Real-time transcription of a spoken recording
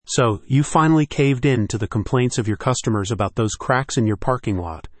So, you finally caved in to the complaints of your customers about those cracks in your parking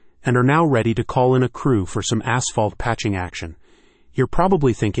lot, and are now ready to call in a crew for some asphalt patching action. You're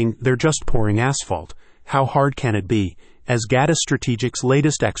probably thinking, they're just pouring asphalt. How hard can it be? As Gaddis Strategic's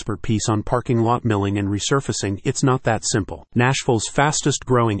latest expert piece on parking lot milling and resurfacing, it's not that simple. Nashville's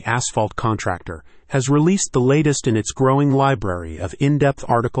fastest-growing asphalt contractor has released the latest in its growing library of in-depth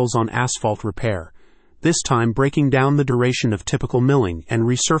articles on asphalt repair, this time breaking down the duration of typical milling and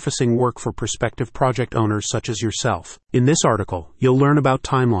resurfacing work for prospective project owners such as yourself. In this article, you'll learn about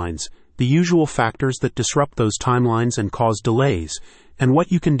timelines, the usual factors that disrupt those timelines and cause delays, and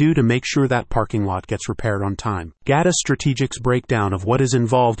what you can do to make sure that parking lot gets repaired on time. Gaddis Strategic's breakdown of what is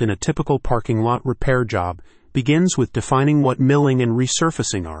involved in a typical parking lot repair job begins with defining what milling and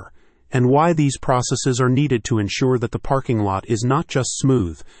resurfacing are, and why these processes are needed to ensure that the parking lot is not just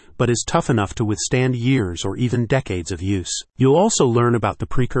smooth, but is tough enough to withstand years or even decades of use. You'll also learn about the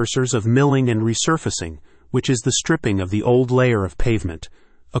precursors of milling and resurfacing, which is the stripping of the old layer of pavement.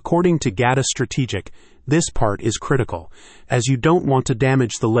 According to Gaddis Strategic, this part is critical, as you don't want to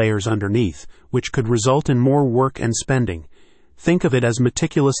damage the layers underneath, which could result in more work and spending. Think of it as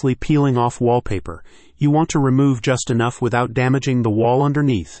meticulously peeling off wallpaper. You want to remove just enough without damaging the wall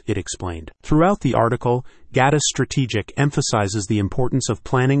underneath, it explained. Throughout the article, Gaddis Strategic emphasizes the importance of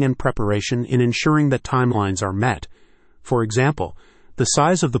planning and preparation in ensuring that timelines are met. For example, the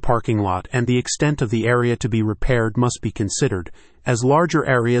size of the parking lot and the extent of the area to be repaired must be considered, as larger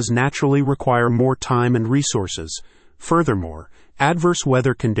areas naturally require more time and resources. Furthermore, adverse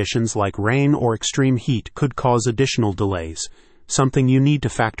weather conditions like rain or extreme heat could cause additional delays, something you need to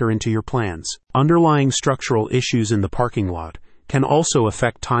factor into your plans. Underlying structural issues in the parking lot can also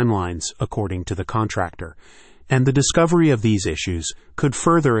affect timelines, according to the contractor, and the discovery of these issues could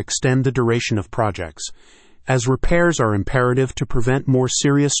further extend the duration of projects, as repairs are imperative to prevent more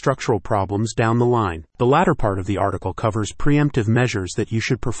serious structural problems down the line. The latter part of the article covers preemptive measures that you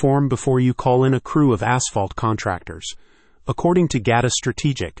should perform before you call in a crew of asphalt contractors. According to Gaddis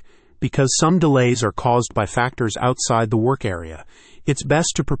Strategic, because some delays are caused by factors outside the work area, it's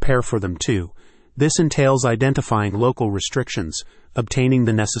best to prepare for them too. This entails identifying local restrictions, obtaining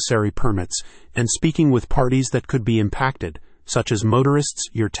the necessary permits, and speaking with parties that could be impacted, such as motorists,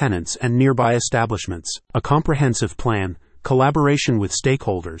 your tenants, and nearby establishments. A comprehensive plan, collaboration with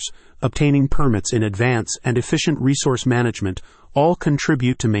stakeholders, obtaining permits in advance, and efficient resource management all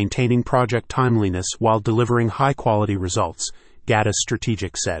contribute to maintaining project timeliness while delivering high-quality results, Gaddis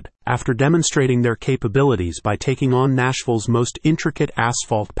Strategic said. After demonstrating their capabilities by taking on Nashville's most intricate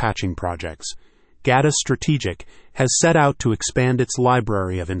asphalt patching projects, Gaddis Strategic has set out to expand its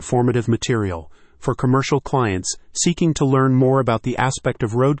library of informative material for commercial clients seeking to learn more about the aspect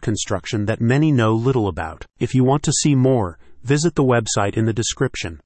of road construction that many know little about. If you want to see more, visit the website in the description.